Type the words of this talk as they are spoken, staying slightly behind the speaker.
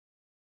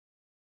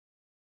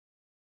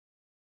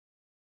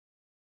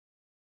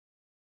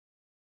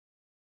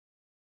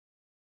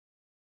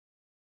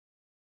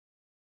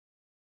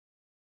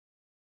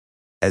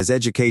As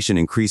education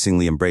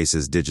increasingly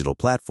embraces digital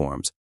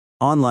platforms,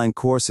 online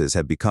courses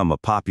have become a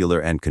popular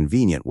and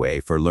convenient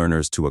way for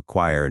learners to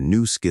acquire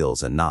new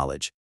skills and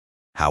knowledge.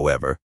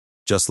 However,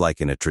 just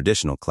like in a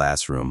traditional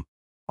classroom,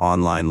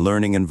 online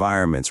learning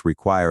environments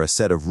require a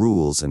set of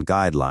rules and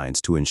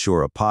guidelines to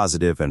ensure a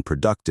positive and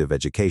productive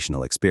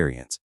educational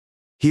experience.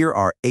 Here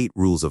are 8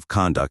 rules of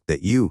conduct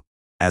that you,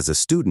 as a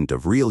student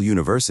of real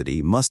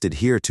university, must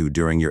adhere to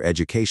during your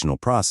educational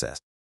process.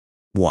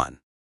 1.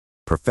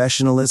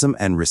 Professionalism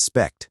and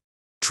respect.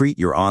 Treat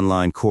your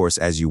online course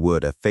as you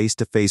would a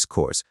face-to-face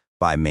course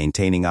by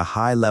maintaining a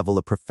high level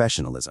of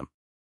professionalism.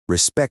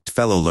 Respect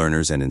fellow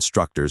learners and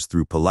instructors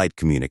through polite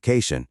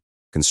communication,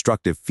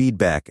 constructive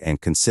feedback,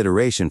 and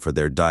consideration for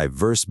their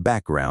diverse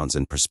backgrounds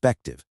and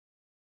perspective.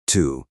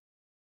 2.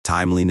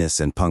 Timeliness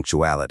and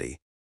punctuality.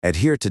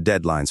 Adhere to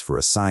deadlines for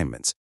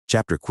assignments,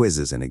 chapter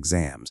quizzes, and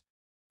exams.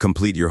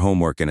 Complete your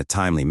homework in a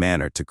timely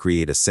manner to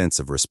create a sense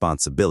of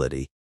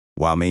responsibility,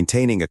 while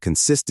maintaining a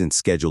consistent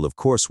schedule of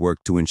coursework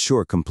to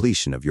ensure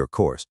completion of your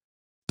course.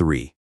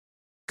 3.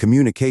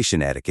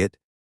 Communication etiquette.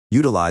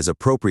 Utilize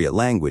appropriate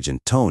language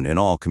and tone in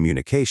all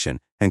communication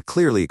and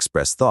clearly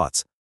express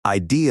thoughts,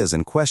 ideas,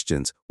 and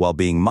questions while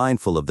being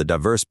mindful of the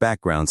diverse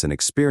backgrounds and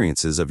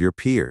experiences of your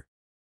peer.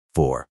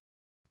 4.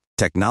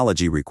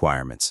 Technology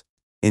requirements.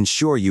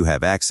 Ensure you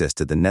have access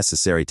to the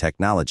necessary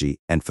technology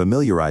and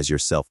familiarize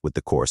yourself with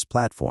the course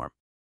platform.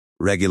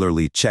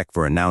 Regularly check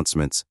for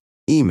announcements,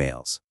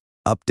 emails,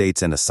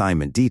 updates, and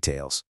assignment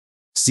details.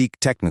 Seek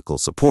technical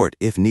support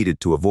if needed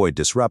to avoid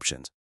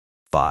disruptions.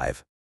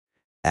 5.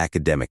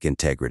 Academic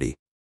integrity.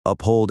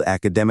 Uphold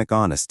academic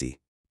honesty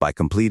by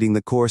completing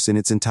the course in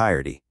its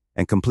entirety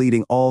and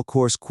completing all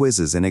course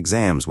quizzes and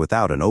exams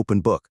without an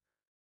open book.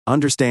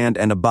 Understand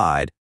and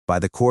abide by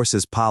the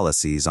course's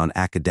policies on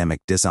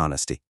academic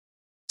dishonesty.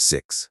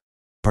 6.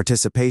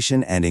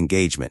 Participation and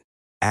engagement.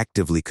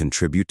 Actively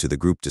contribute to the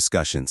group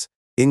discussions,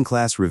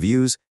 in-class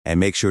reviews, and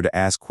make sure to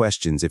ask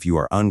questions if you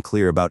are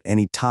unclear about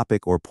any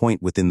topic or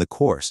point within the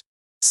course.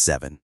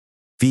 7.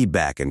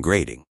 Feedback and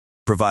grading.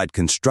 Provide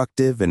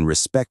constructive and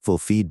respectful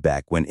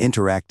feedback when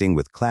interacting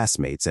with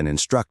classmates and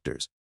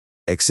instructors.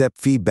 Accept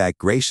feedback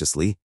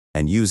graciously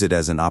and use it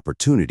as an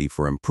opportunity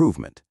for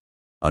improvement.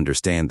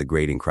 Understand the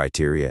grading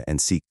criteria and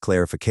seek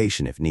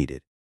clarification if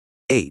needed.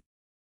 8.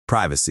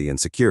 Privacy and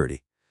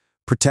security.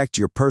 Protect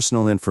your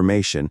personal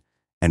information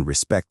and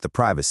respect the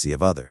privacy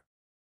of others.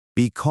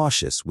 Be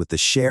cautious with the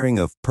sharing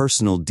of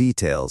personal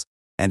details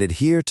and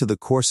adhere to the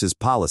course's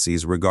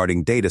policies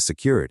regarding data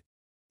security.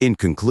 In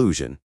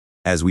conclusion,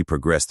 as we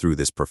progress through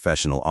this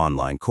professional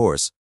online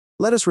course,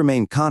 let us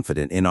remain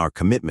confident in our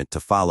commitment to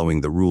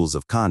following the rules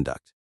of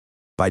conduct.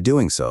 By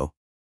doing so,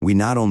 we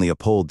not only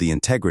uphold the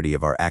integrity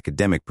of our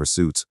academic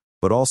pursuits,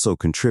 but also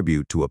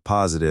contribute to a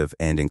positive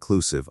and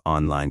inclusive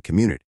online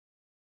community.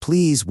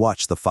 Please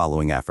watch the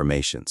following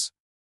affirmations.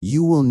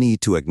 You will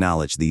need to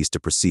acknowledge these to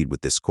proceed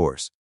with this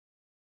course.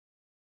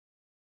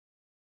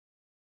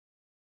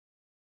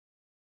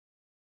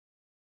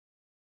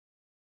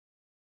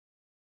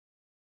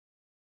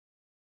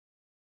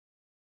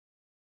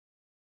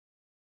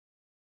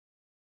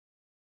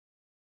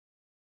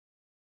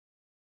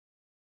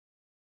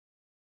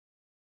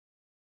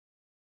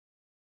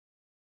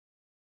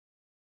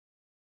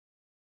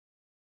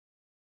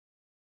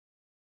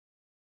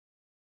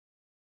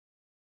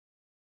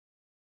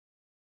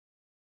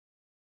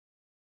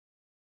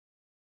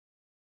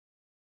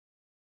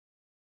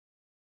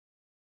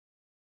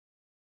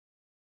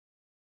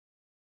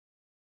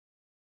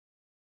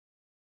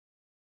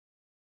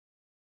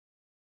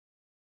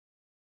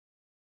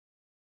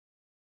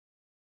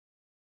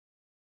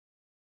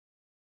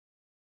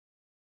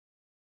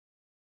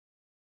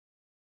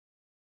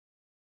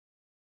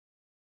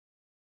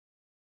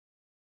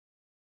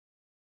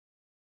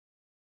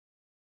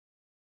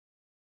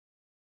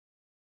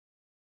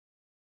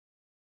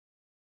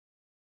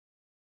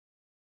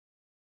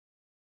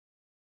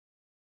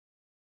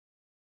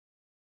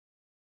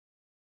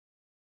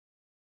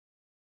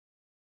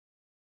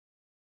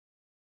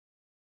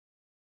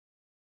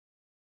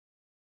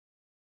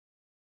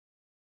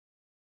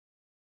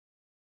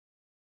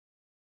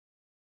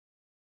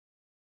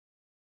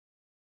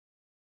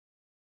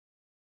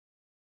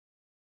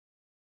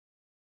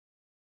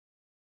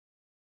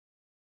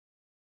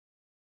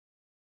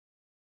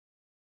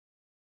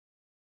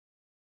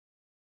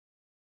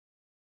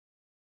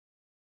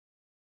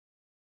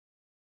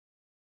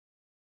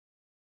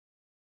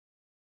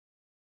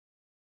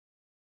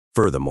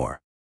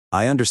 Furthermore,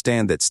 I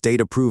understand that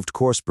state-approved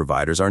course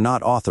providers are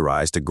not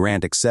authorized to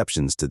grant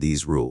exceptions to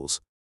these rules,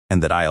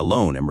 and that I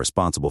alone am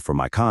responsible for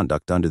my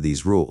conduct under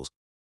these rules.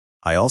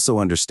 I also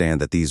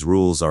understand that these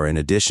rules are in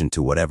addition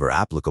to whatever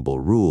applicable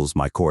rules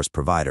my course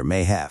provider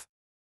may have.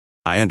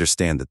 I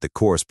understand that the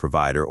course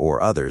provider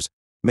or others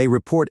may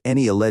report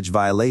any alleged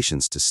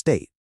violations to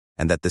state,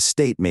 and that the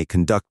state may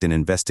conduct an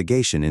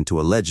investigation into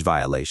alleged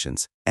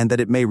violations, and that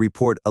it may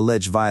report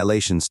alleged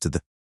violations to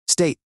the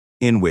state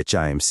in which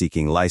I am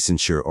seeking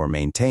licensure or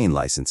maintain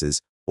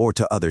licenses, or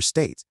to other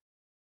states.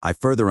 I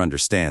further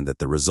understand that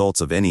the results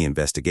of any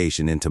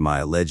investigation into my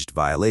alleged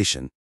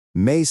violation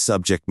may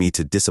subject me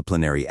to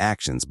disciplinary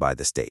actions by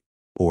the state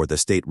or the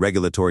State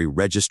Regulatory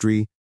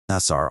Registry,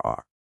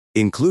 SRR,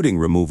 including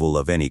removal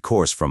of any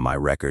course from my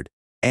record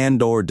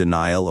and/or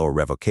denial or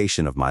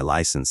revocation of my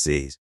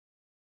licenses.